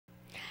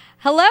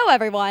Hello,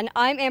 everyone.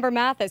 I'm Amber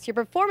Mathis, your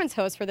performance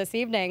host for this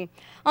evening.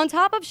 On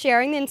top of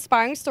sharing the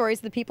inspiring stories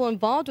of the people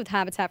involved with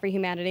Habitat for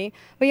Humanity,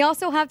 we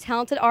also have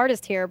talented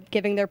artists here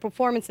giving their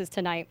performances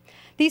tonight.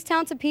 These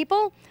talented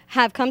people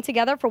have come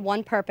together for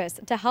one purpose,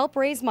 to help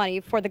raise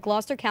money for the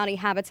Gloucester County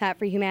Habitat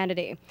for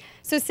Humanity.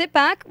 So sit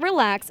back,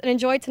 relax, and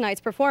enjoy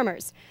tonight's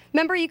performers.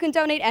 Remember, you can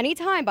donate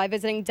anytime by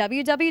visiting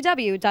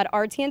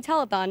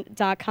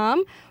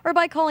www.rtntelethon.com or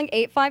by calling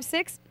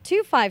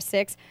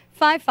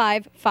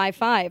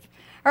 856-256-5555.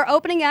 Our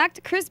opening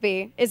act,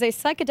 Crisbie, is a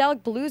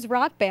psychedelic blues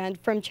rock band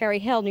from Cherry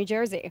Hill, New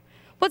Jersey.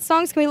 What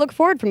songs can we look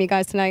forward from you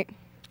guys tonight?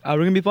 We're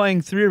going to be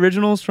playing 3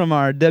 originals from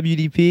our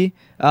WDP.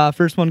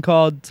 First one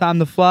called Time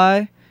to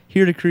Fly,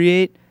 Here to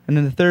Create, and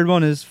then the third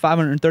one is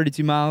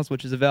 532 Miles,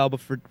 which is available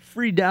for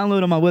free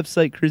download on my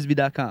website,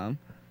 crisbie.com.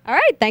 All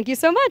right, thank you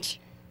so much.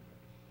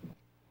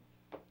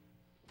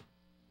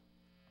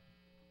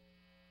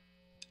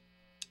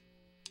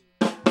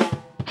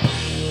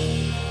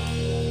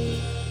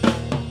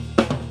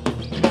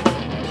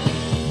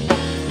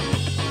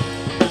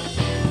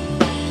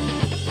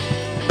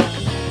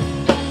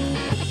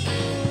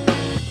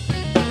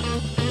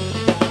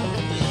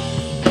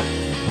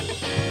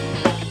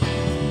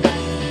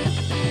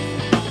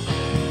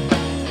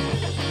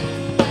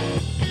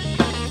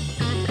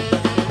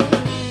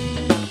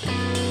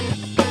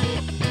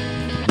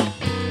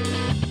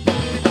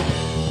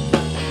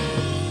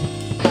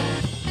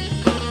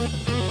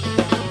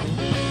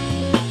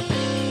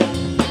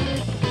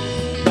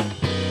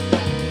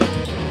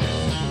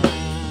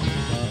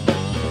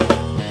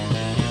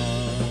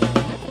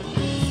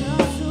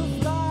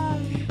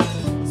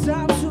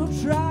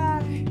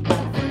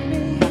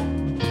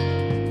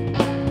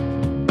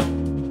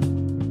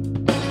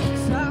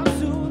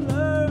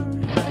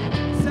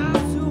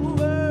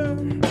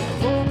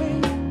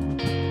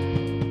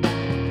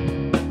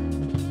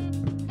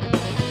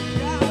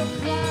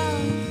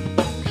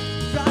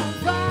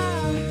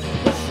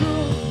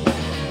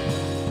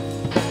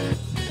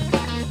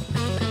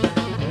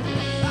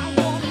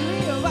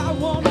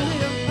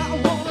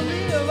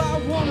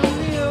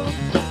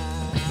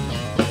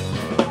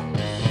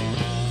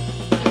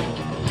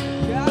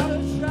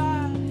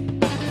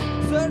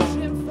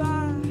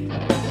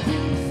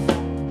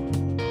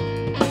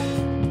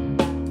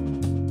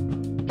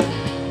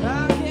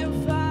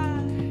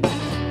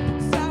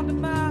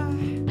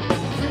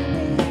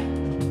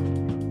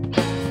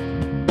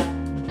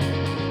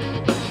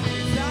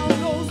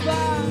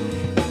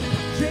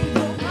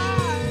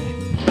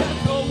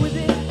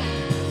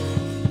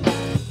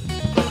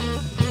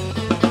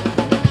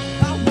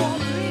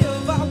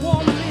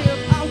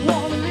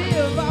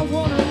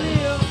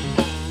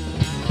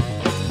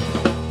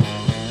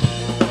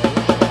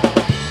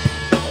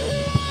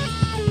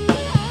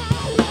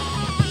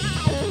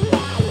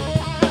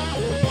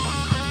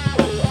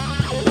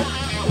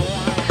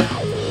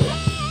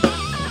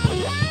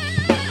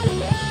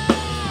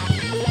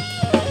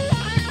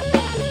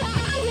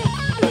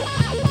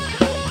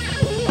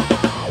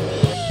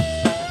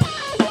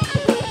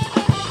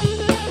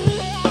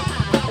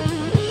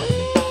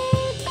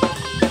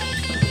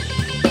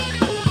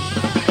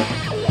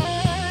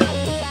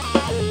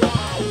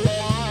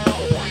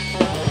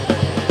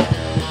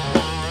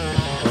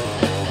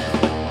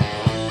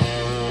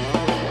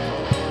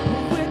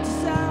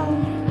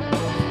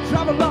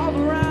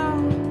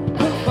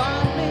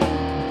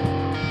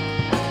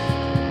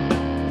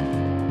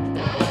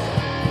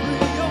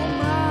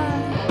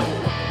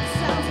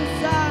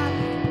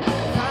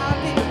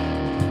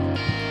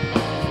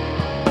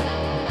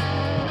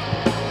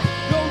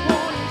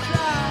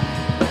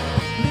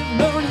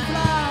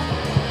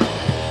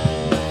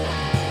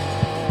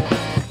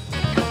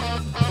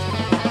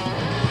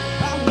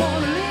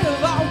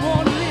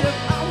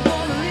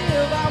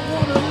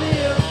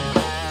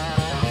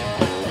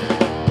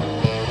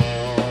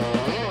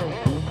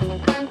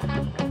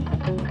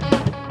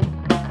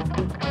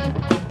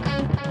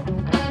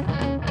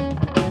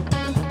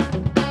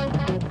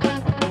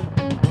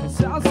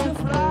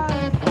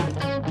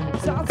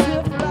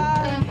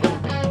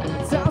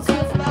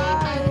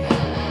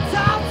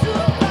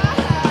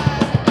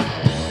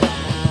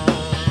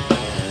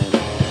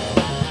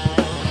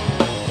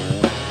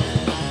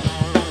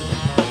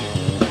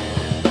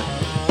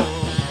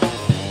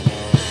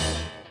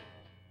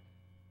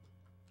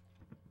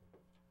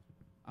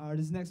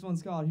 This next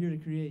one's called Here to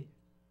Create.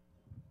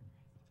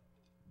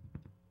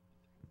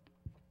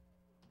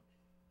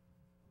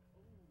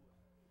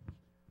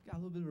 Got a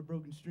little bit of a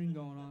broken string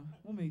going on.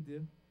 We'll make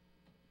do.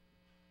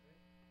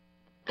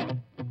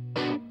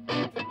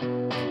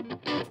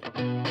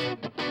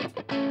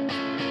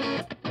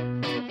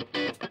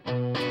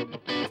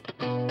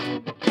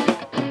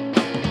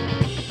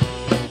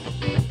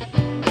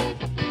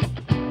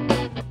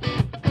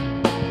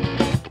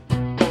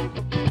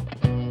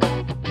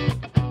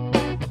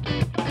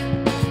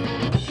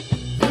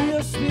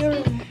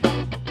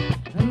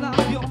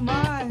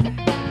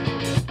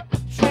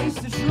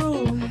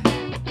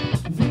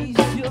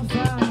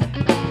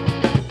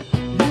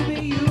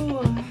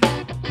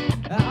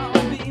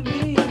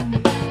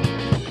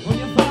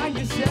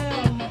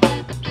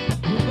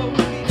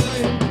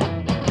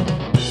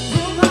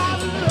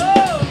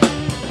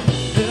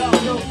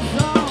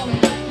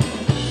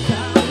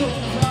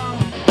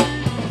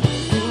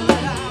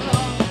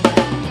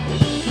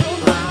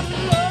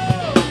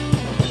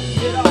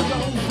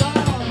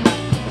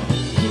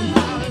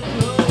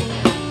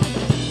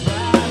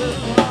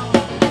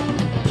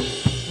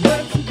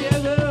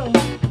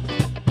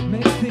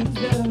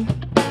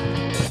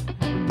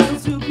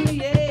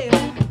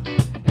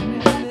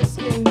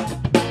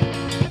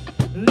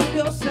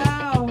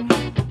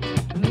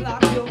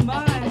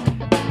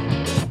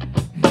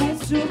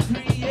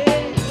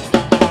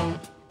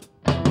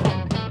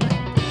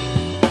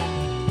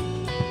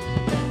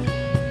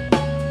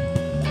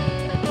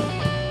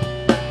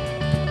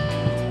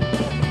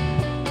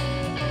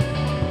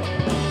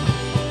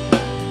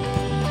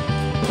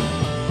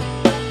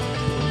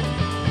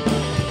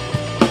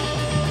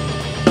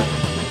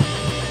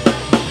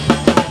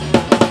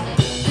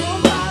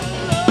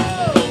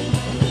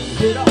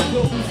 It all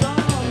goes on,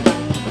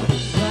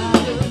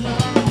 right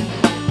along,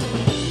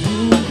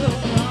 move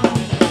along.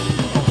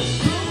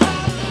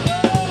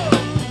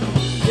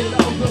 It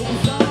all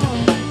goes on,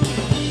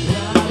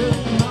 right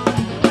along,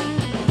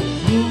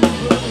 move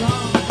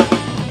along.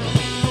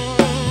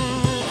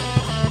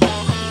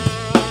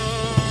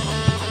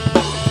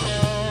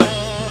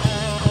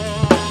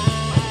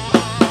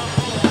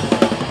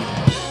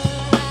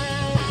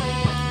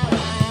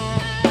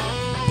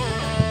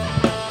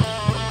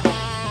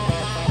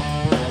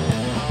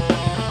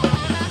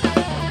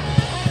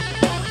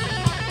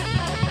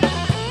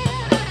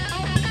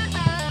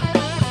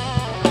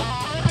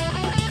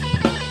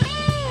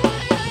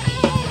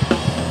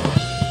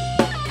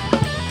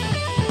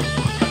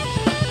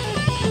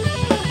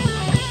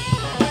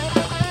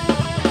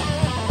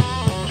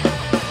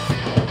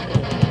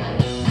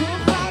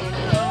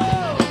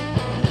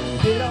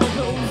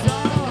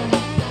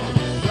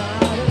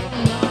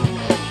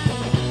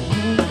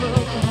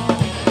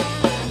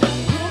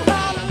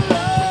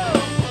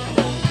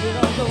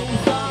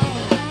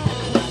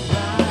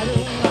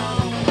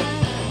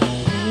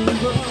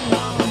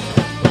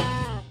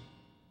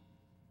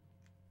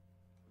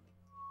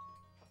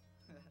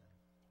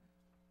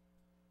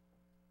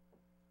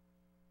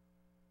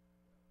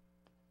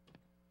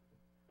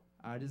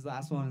 All right, this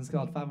last one is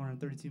called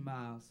 532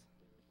 Miles.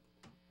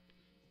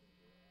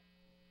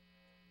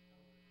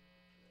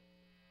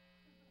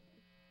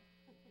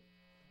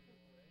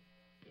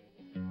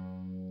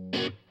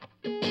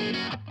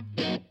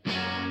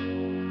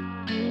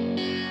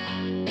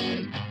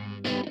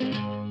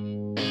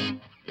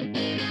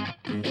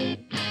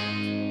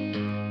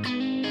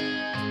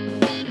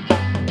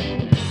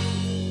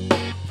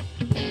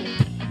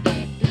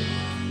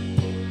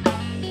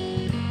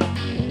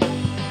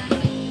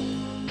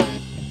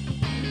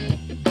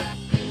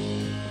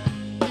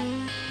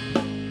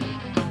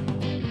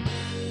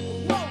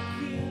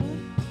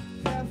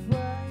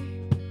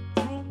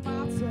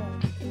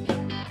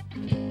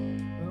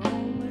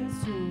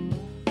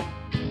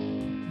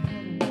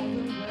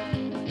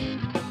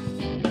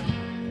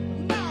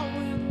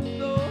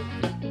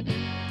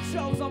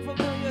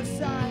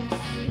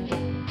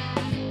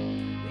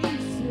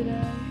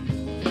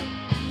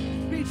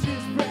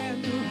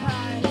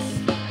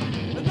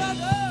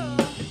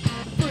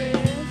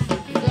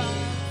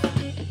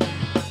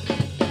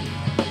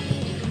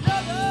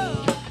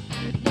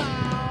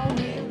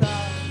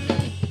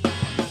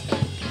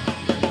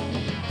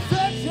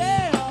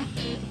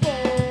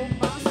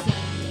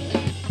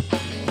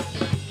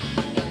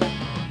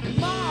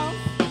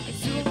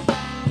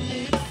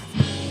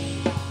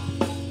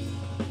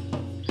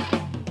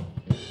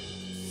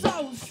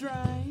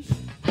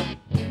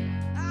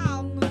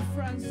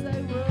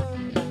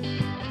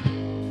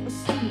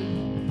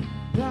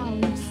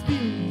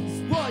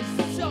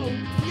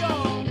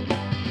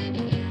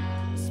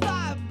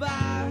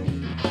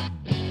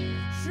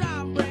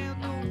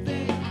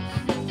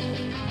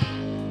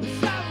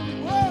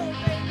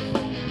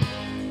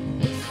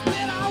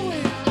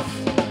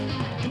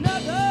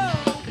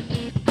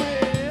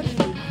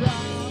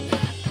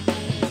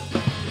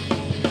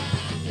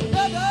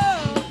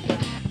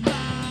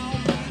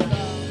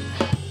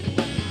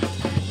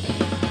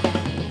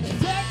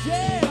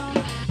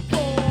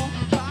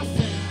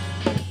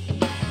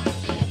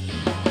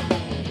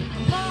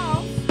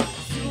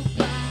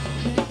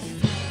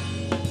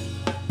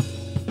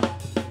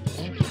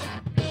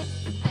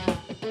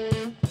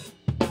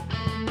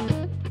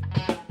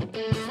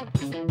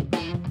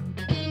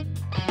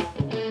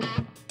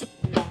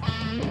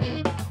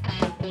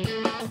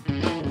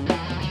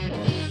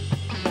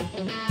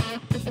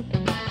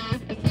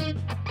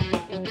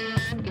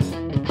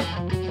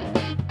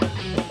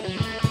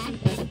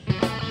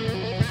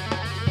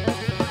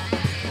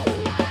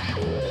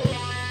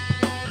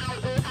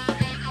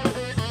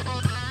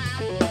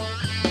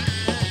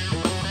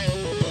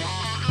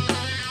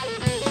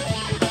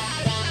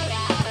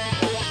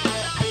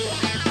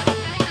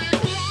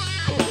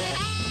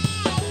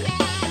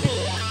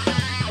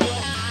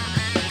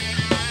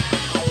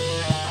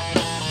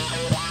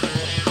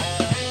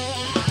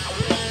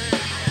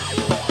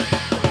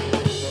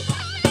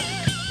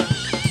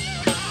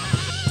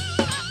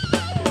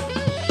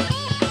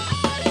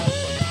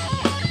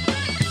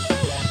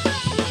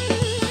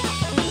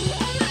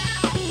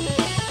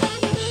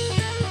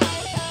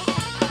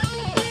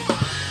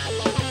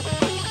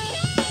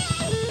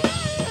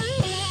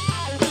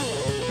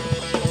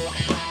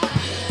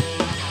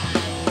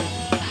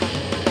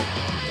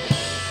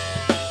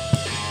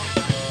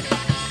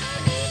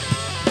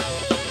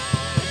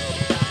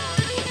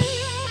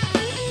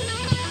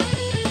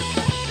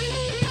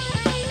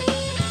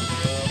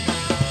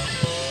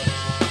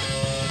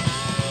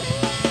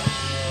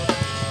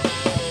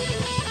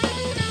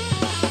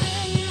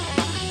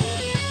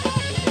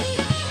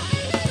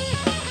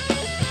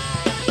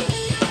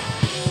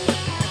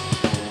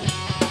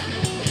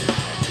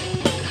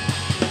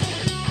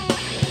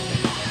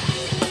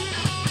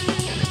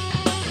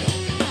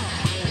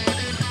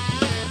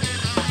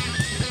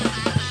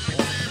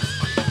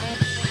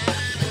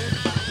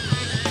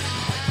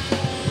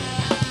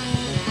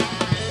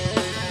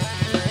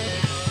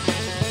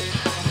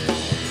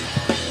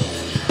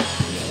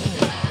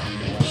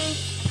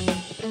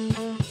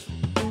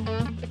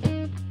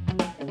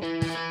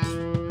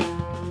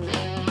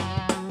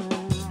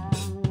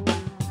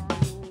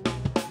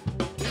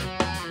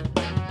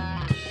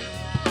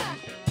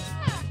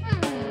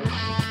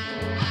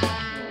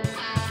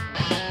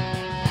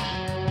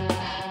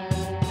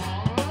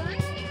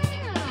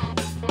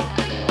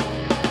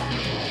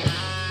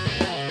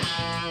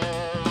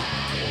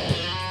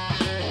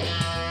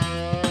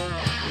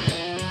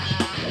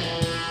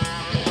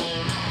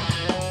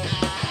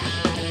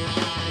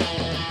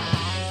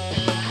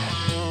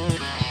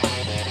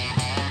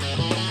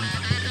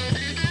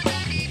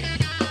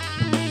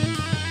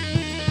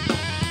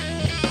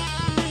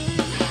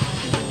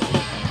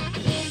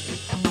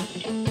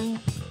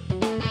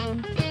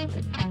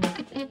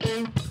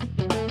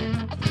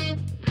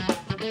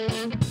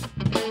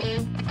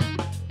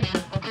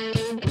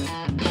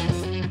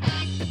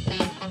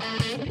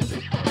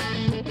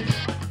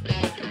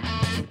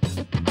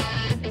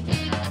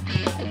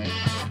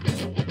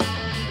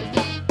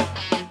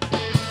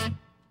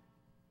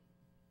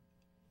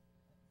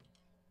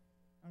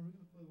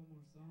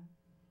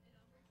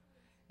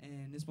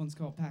 And this one's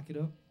called Pack It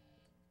Up.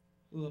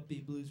 A little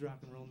upbeat blues rock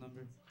and roll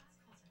number.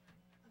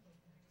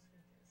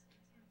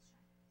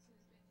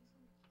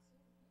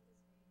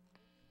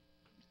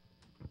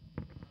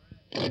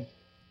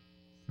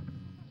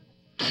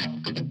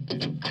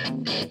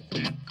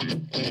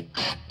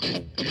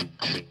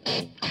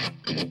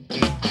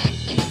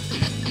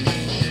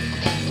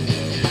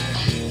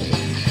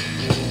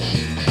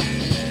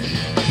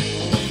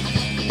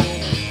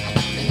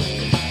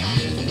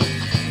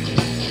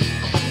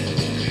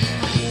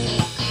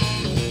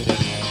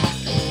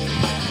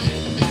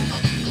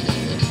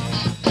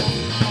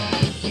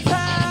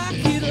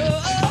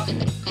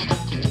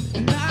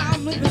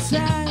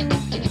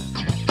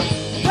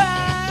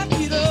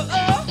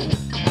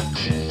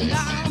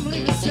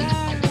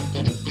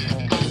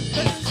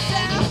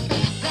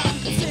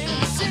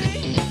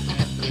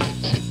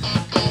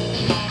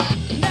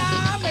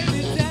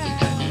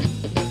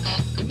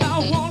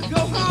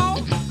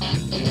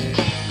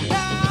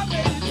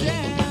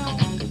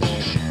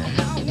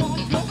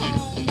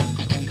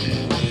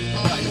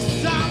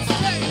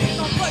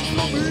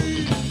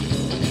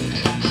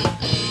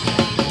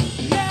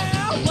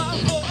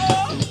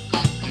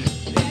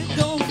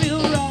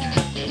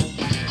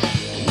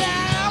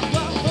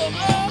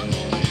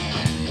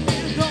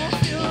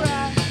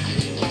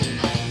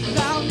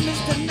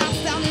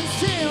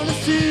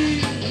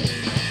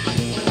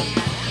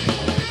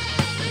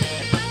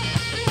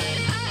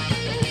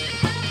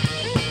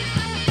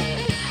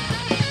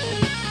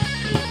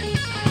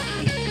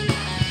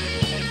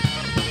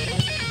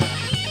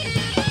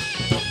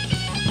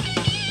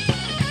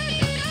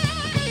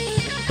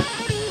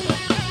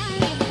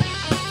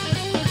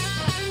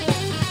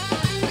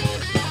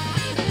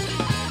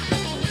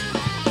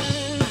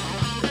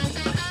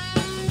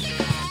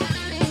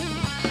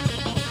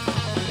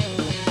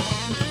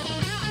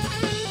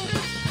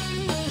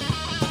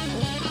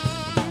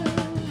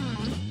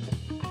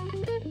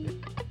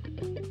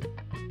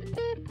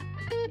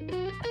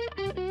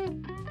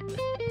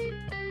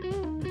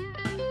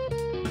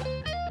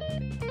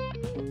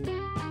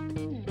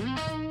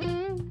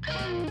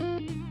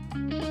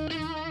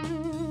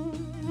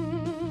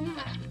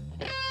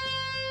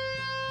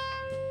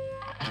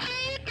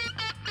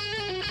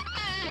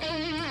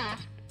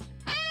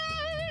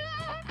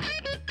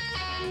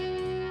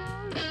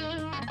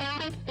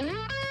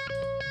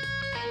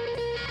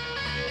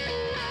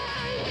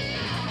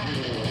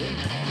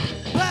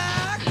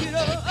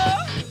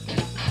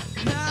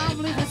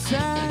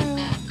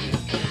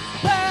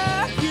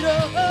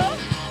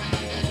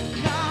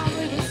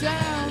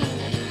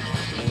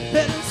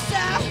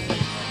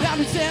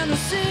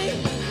 Tennessee,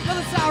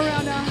 another sound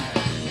around now.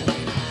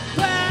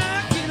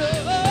 Back it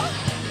up,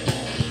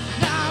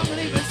 now I'm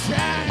leaving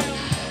town.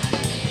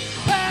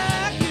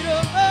 Back it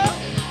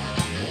up,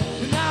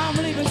 now I'm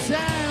leaving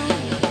town.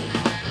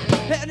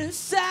 Heading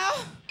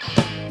south,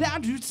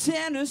 down to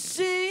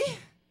Tennessee.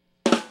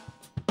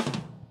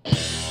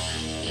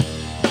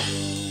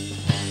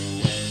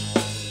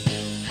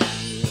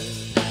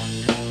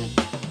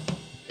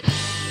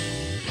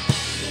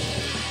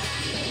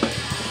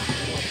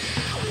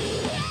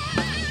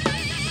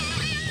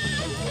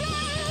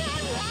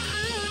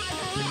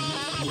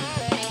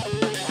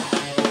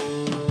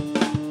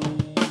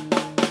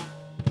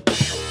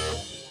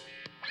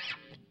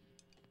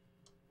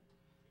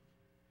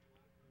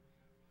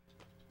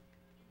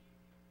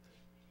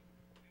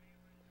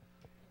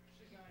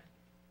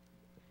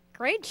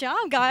 Great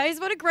job, guys.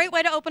 What a great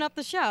way to open up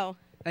the show.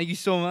 Thank you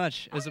so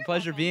much. It was a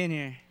pleasure being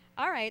here.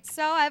 All right,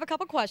 so I have a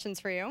couple questions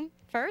for you.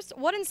 First,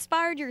 what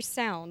inspired your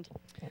sound?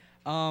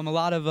 A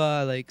lot of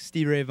like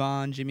Stevie Ray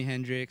Vaughan, Jimi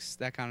Hendrix,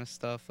 that kind of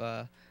stuff.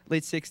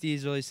 Late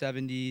 60s, early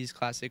 70s,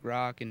 classic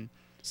rock and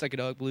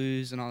psychedelic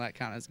blues and all that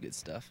kind of good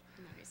stuff.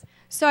 Nice.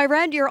 So I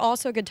read you're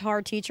also a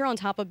guitar teacher on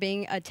top of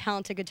being a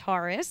talented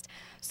guitarist.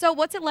 So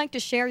what's it like to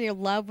share your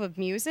love of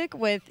music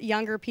with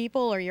younger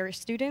people or your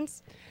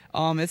students?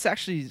 It's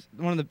actually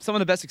some of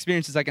the best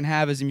experiences I can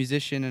have as a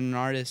musician and an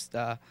artist,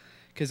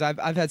 because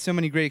I've had so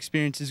many great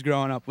experiences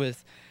growing up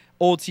with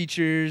old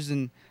teachers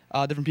and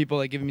different people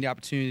like giving me the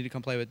opportunity to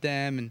come play with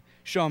them and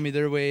showing me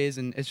their ways,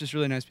 and it's just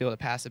really nice to be able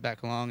to pass it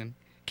back along and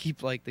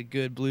keep like the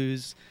good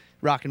blues,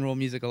 rock and roll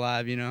music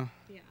alive, you know.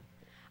 Yeah.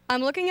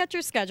 I'm looking at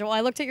your schedule. I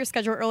looked at your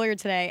schedule earlier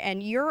today,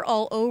 and you're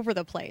all over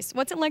the place.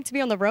 What's it like to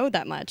be on the road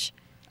that much?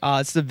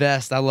 It's the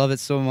best. I love it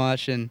so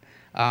much, and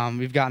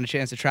we've gotten a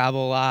chance to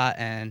travel a lot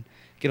and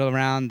get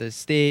around the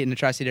state and the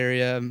tri-state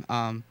area.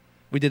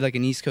 We did like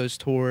an East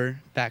Coast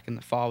tour back in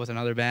the fall with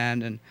another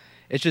band, and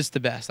it's just the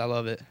best. I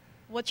love it.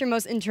 What's your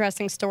most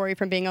interesting story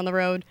from being on the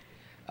road?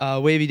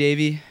 Wavy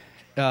Davy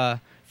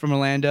from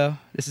Orlando.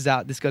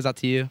 This goes out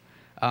to you.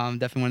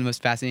 Definitely one of the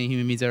most fascinating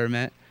human beings I ever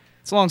met.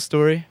 It's a long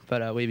story,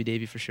 but Wavy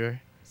Davy for sure.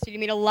 So you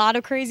meet a lot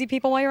of crazy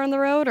people while you're on the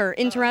road, or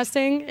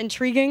interesting,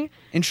 intriguing?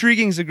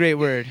 Intriguing is a great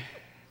word,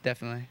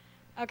 definitely.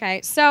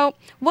 Okay, so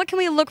what can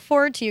we look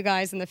forward to you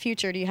guys in the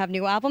future? Do you have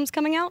new albums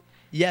coming out?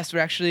 Yes, we're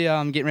actually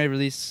getting ready to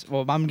release,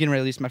 well, I'm getting ready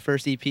to release my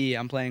first EP.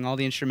 I'm playing all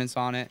the instruments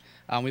on it.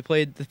 We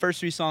played the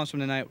first 3 songs from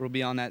the night will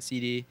be on that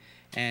CD,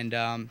 and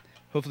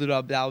hopefully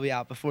that'll be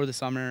out before the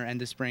summer and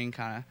the spring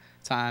kind of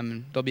time.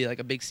 And there'll be like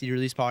a big CD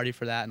release party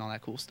for that and all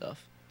that cool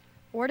stuff.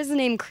 Where does the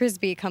name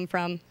Crisbie come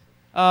from?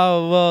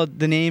 Oh, well,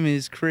 the name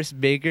is Chris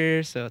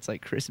Baker, so it's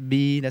like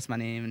Crisbie. That's my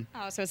name.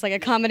 Oh, so it's like a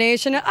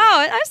combination. Oh,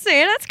 I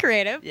see. That's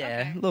creative.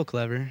 Yeah, Okay. a little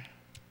clever.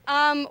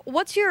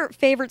 What's your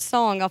favorite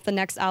song off the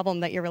next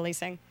album that you're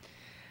releasing?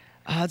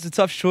 It's a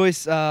tough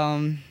choice.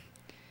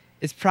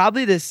 It's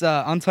probably this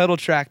untitled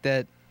track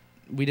that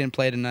we didn't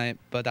play tonight,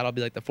 but that'll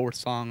be like the 4th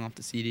song off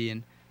the CD,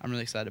 and I'm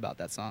really excited about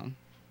that song.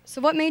 So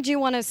what made you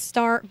want to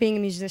start being a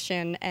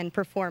musician and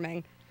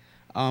performing?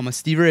 A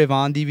Stevie Ray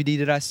Vaughan DVD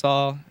that I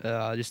saw,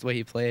 just the way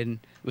he played, and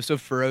it was so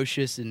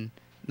ferocious and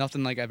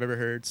nothing like I've ever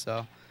heard,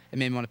 so it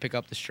made me want to pick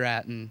up the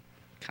Strat and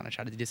kind of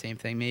try to do the same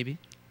thing maybe.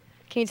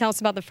 Can you tell us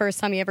about the first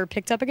time you ever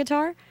picked up a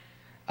guitar?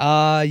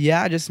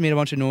 Yeah, I just made a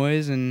bunch of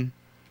noise and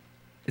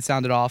it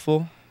sounded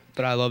awful,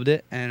 but I loved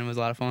it and it was a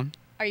lot of fun.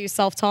 Are you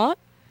self-taught?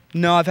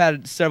 No, I've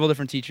had several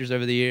different teachers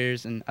over the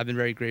years and I've been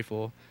very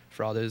grateful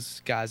for all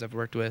those guys I've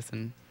worked with,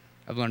 and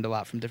I've learned a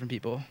lot from different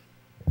people.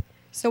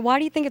 So why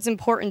do you think it's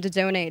important to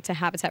donate to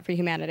Habitat for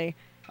Humanity?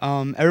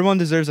 Everyone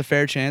deserves a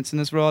fair chance in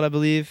this world, I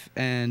believe,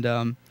 and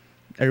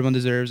everyone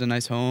deserves a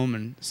nice home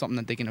and something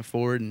that they can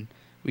afford, and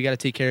we got to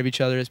take care of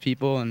each other as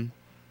people, and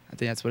I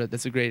think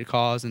that's a great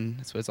cause, and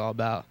that's what it's all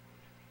about.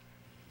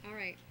 All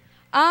right.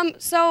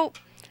 So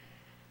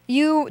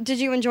did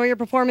you enjoy your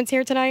performance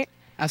here tonight?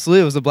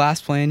 Absolutely, it was a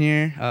blast playing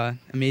here.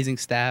 Amazing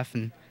staff,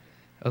 and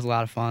it was a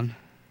lot of fun.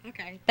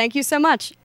 Okay. Thank you so much.